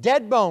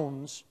 Dead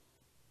bones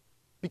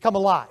become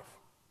alive.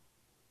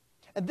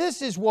 And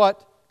this is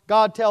what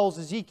God tells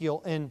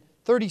Ezekiel in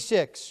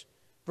 36,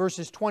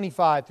 verses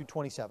 25 through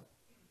 27.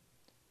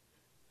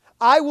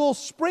 I will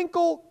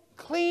sprinkle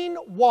clean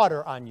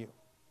water on you,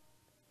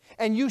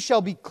 and you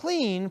shall be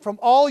clean from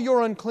all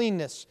your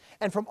uncleanness,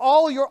 and from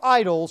all your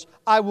idols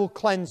I will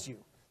cleanse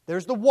you.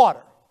 There's the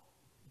water.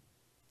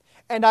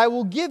 And I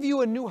will give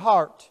you a new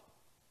heart,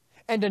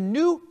 and a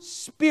new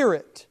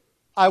spirit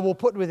I will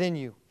put within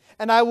you.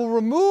 And I will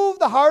remove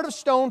the heart of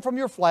stone from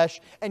your flesh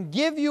and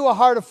give you a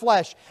heart of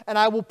flesh. And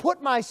I will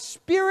put my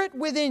spirit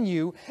within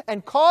you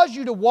and cause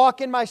you to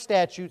walk in my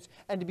statutes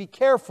and to be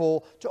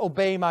careful to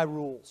obey my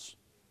rules.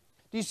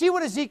 Do you see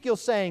what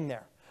Ezekiel's saying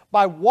there?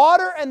 By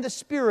water and the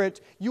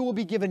Spirit, you will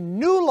be given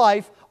new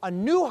life, a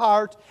new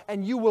heart,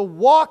 and you will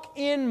walk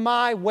in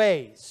my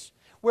ways.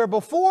 Where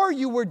before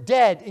you were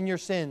dead in your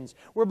sins,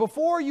 where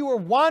before you were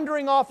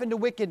wandering off into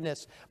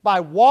wickedness, by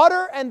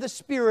water and the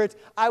Spirit,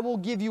 I will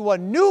give you a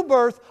new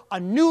birth, a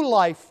new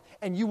life,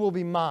 and you will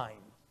be mine.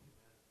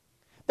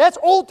 That's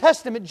Old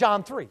Testament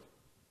John 3.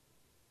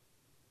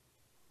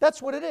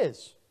 That's what it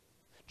is.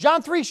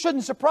 John 3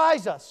 shouldn't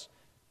surprise us.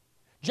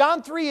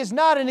 John 3 is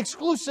not an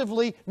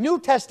exclusively New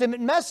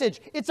Testament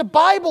message. It's a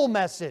Bible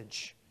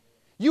message.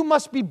 You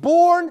must be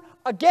born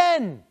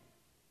again.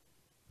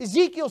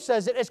 Ezekiel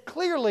says it as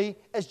clearly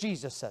as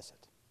Jesus says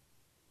it.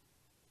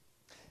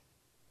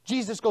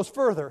 Jesus goes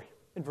further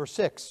in verse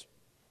 6.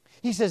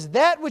 He says,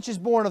 that which is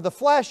born of the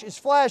flesh is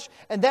flesh,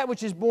 and that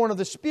which is born of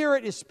the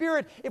Spirit is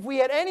spirit. If we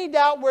had any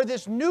doubt where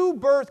this new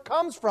birth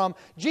comes from,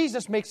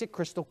 Jesus makes it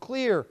crystal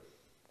clear.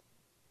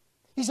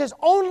 He says,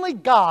 only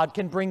God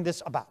can bring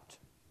this about.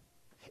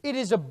 It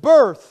is a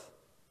birth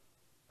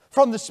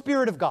from the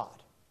Spirit of God.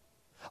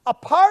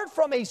 Apart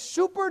from a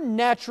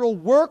supernatural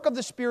work of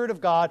the Spirit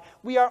of God,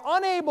 we are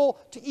unable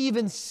to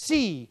even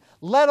see,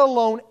 let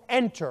alone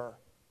enter,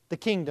 the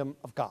kingdom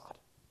of God.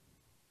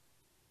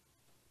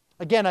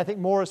 Again, I think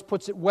Morris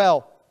puts it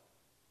well.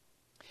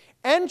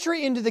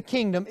 Entry into the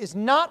kingdom is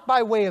not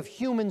by way of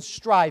human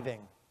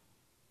striving,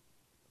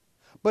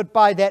 but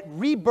by that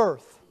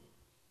rebirth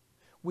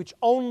which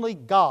only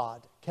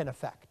God can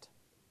effect.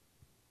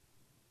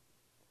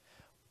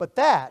 But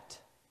that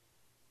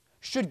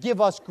should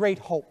give us great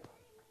hope.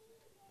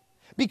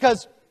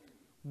 Because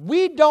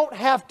we don't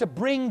have to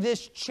bring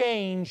this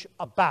change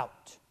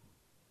about.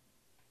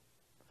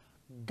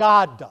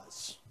 God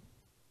does.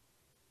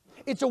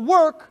 It's a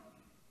work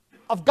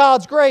of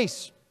God's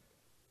grace.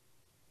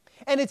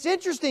 And it's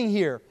interesting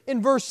here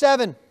in verse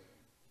 7.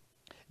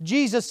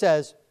 Jesus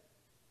says,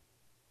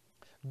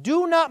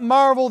 do not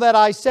marvel that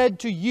I said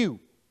to you,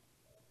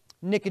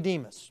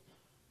 Nicodemus.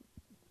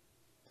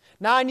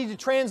 Now I need to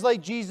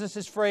translate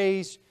Jesus'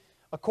 phrase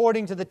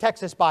according to the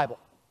Texas Bible.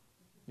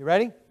 You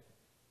ready?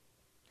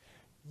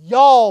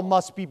 Y'all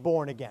must be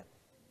born again.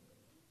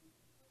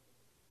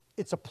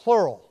 It's a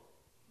plural.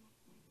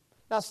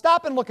 Now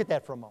stop and look at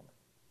that for a moment.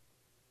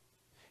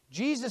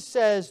 Jesus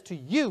says to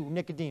you,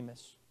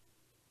 Nicodemus,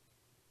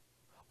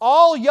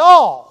 all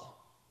y'all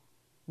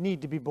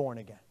need to be born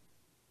again.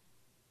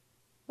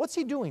 What's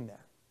he doing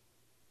there?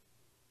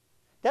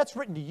 That's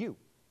written to you.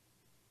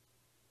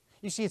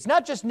 You see, it's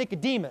not just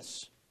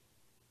Nicodemus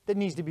that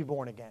needs to be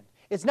born again.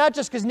 It's not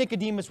just because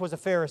Nicodemus was a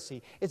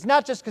Pharisee. It's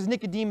not just because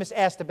Nicodemus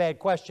asked a bad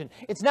question.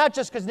 It's not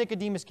just because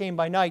Nicodemus came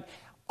by night.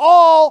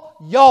 All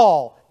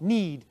y'all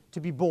need to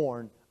be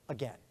born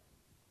again.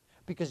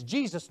 Because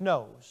Jesus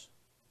knows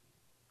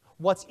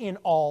what's in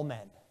all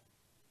men.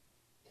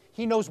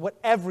 He knows what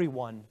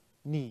everyone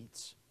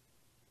needs.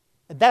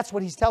 And that's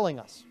what He's telling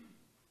us.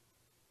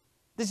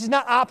 This is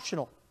not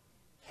optional.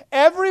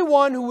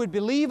 Everyone who would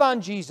believe on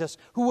Jesus,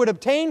 who would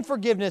obtain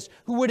forgiveness,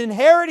 who would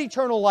inherit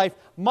eternal life,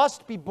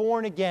 must be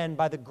born again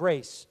by the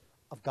grace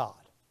of God.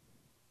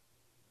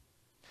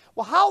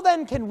 Well, how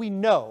then can we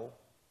know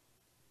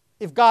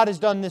if God has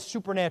done this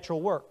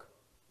supernatural work?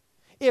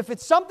 If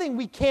it's something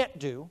we can't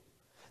do,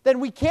 then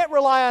we can't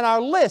rely on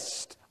our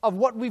list of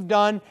what we've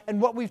done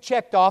and what we've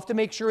checked off to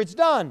make sure it's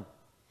done.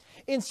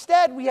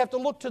 Instead, we have to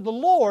look to the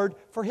Lord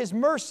for His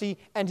mercy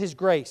and His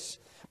grace.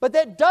 But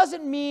that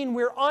doesn't mean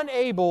we're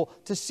unable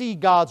to see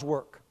God's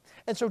work.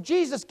 And so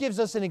Jesus gives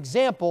us an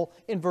example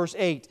in verse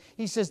 8.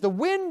 He says, "The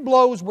wind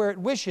blows where it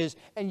wishes,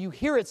 and you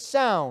hear its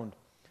sound,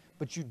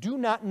 but you do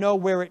not know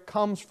where it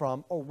comes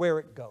from or where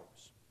it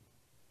goes."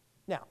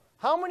 Now,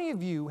 how many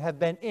of you have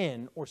been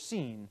in or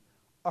seen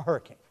a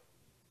hurricane?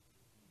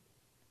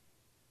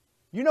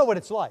 You know what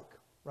it's like,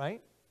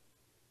 right?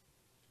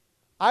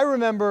 I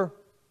remember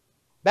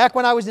back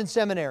when I was in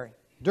seminary,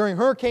 during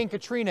Hurricane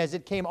Katrina, as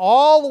it came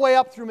all the way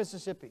up through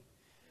Mississippi,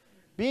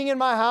 being in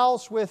my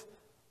house with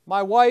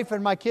my wife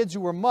and my kids who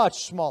were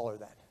much smaller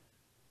then,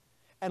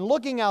 and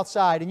looking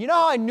outside, and you know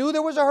how I knew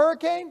there was a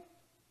hurricane?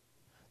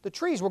 The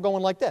trees were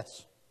going like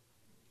this.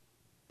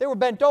 They were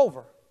bent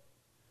over.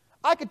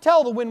 I could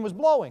tell the wind was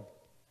blowing.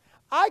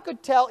 I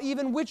could tell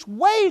even which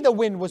way the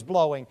wind was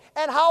blowing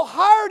and how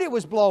hard it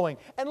was blowing.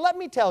 And let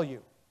me tell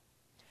you,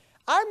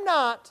 I'm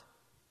not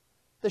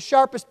the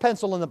sharpest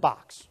pencil in the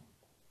box.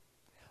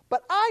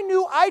 But I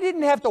knew I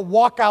didn't have to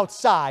walk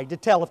outside to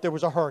tell if there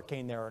was a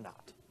hurricane there or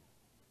not.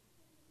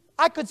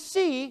 I could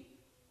see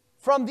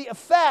from the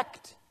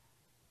effect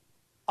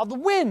of the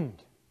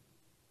wind.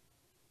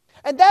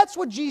 And that's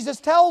what Jesus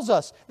tells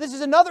us. This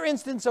is another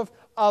instance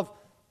of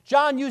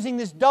John using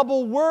this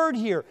double word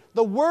here.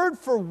 The word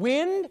for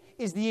wind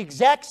is the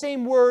exact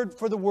same word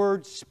for the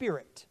word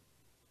spirit.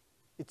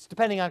 It's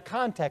depending on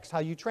context how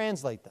you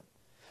translate them.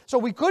 So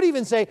we could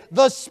even say,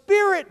 the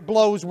Spirit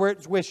blows where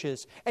it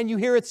wishes, and you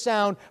hear its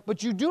sound,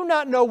 but you do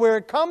not know where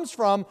it comes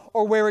from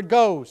or where it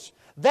goes.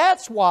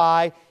 That's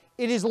why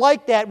it is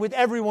like that with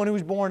everyone who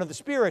is born of the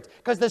Spirit,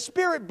 because the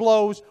Spirit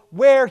blows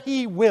where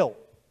He will.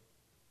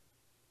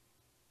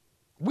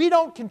 We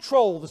don't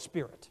control the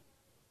Spirit.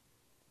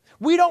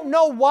 We don't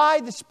know why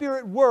the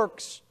Spirit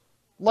works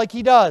like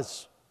He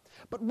does,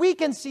 but we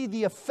can see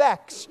the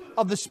effects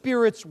of the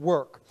Spirit's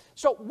work.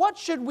 So what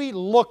should we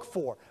look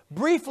for?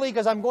 Briefly,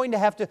 because I'm going to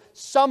have to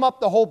sum up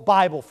the whole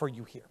Bible for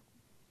you here.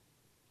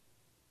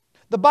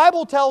 The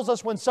Bible tells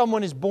us when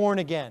someone is born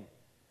again,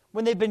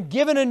 when they've been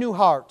given a new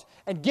heart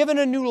and given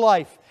a new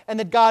life, and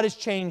that God has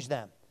changed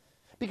them.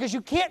 Because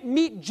you can't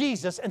meet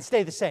Jesus and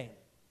stay the same.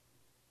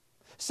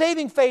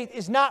 Saving faith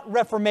is not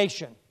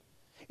reformation.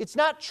 It's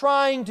not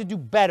trying to do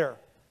better.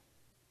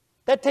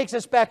 That takes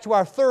us back to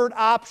our third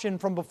option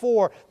from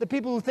before. The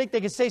people who think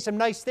they can say some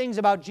nice things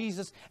about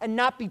Jesus and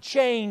not be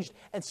changed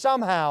and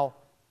somehow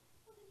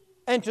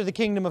enter the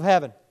kingdom of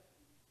heaven.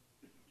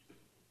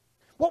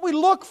 What we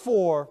look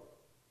for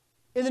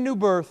in the new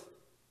birth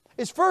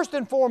is first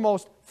and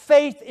foremost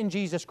faith in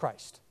Jesus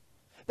Christ.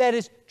 That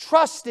is,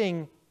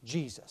 trusting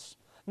Jesus.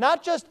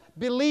 Not just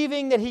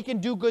believing that He can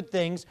do good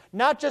things,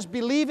 not just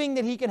believing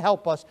that He can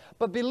help us,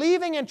 but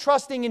believing and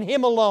trusting in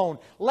Him alone,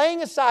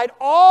 laying aside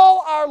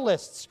all our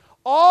lists,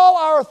 all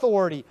our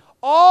authority,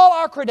 all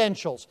our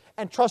credentials,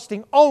 and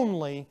trusting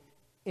only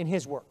in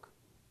His work.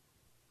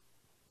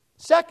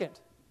 Second,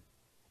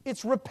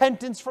 it's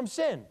repentance from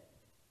sin.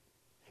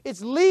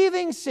 It's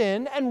leaving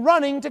sin and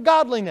running to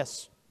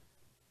godliness.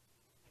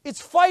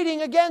 It's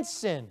fighting against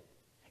sin.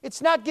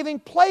 It's not giving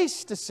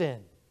place to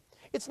sin.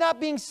 It's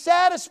not being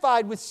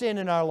satisfied with sin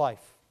in our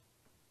life.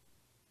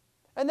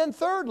 And then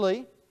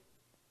thirdly,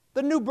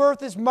 the new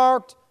birth is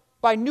marked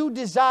by new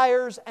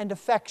desires and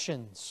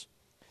affections.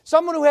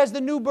 Someone who has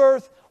the new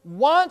birth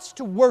wants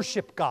to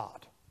worship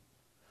God,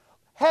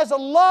 has a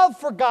love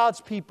for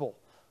God's people,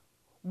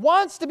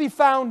 wants to be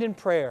found in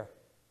prayer,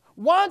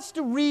 wants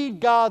to read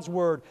God's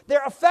Word.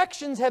 Their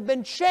affections have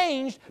been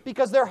changed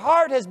because their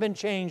heart has been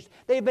changed.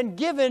 They've been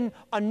given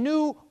a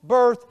new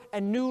birth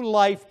and new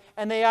life,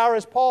 and they are,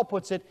 as Paul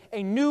puts it,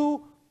 a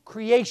new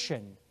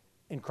creation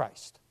in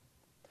Christ.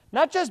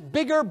 Not just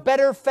bigger,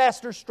 better,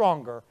 faster,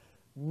 stronger,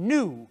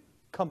 new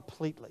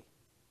completely.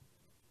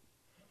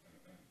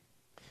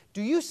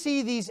 Do you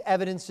see these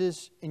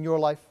evidences in your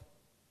life?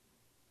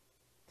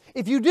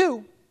 If you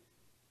do,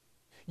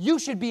 you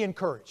should be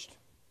encouraged,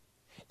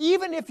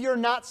 even if you're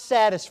not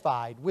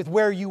satisfied with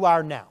where you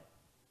are now.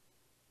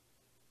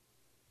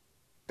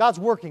 God's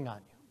working on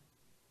you.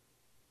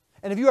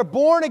 And if you are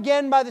born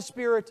again by the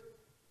Spirit,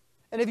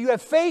 and if you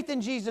have faith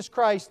in Jesus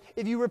Christ,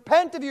 if you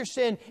repent of your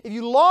sin, if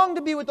you long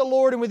to be with the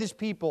Lord and with His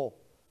people,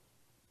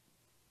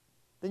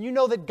 then you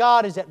know that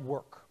God is at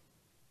work.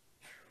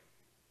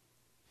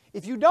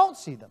 If you don't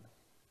see them,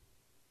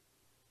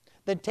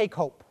 then take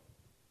hope.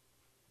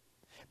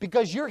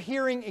 Because you're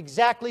hearing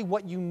exactly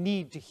what you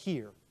need to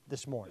hear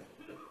this morning.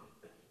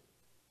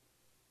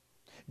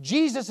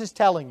 Jesus is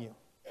telling you,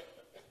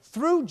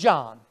 through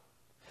John,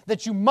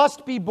 that you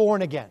must be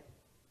born again.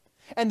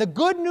 And the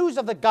good news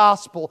of the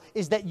gospel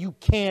is that you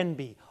can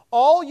be.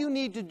 All you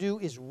need to do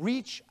is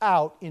reach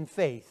out in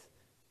faith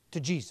to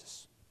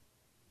Jesus.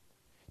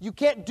 You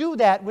can't do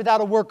that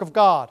without a work of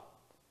God.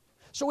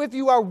 So if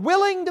you are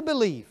willing to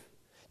believe,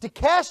 to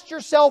cast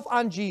yourself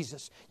on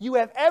Jesus, you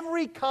have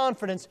every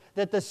confidence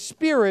that the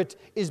Spirit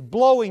is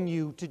blowing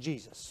you to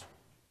Jesus.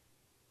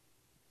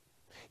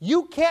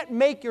 You can't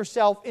make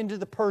yourself into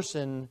the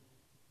person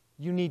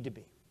you need to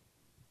be.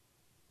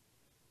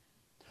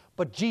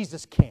 But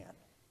Jesus can.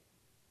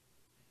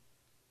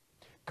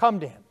 Come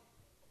to Him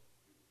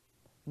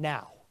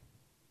now.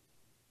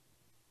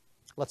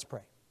 Let's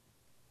pray.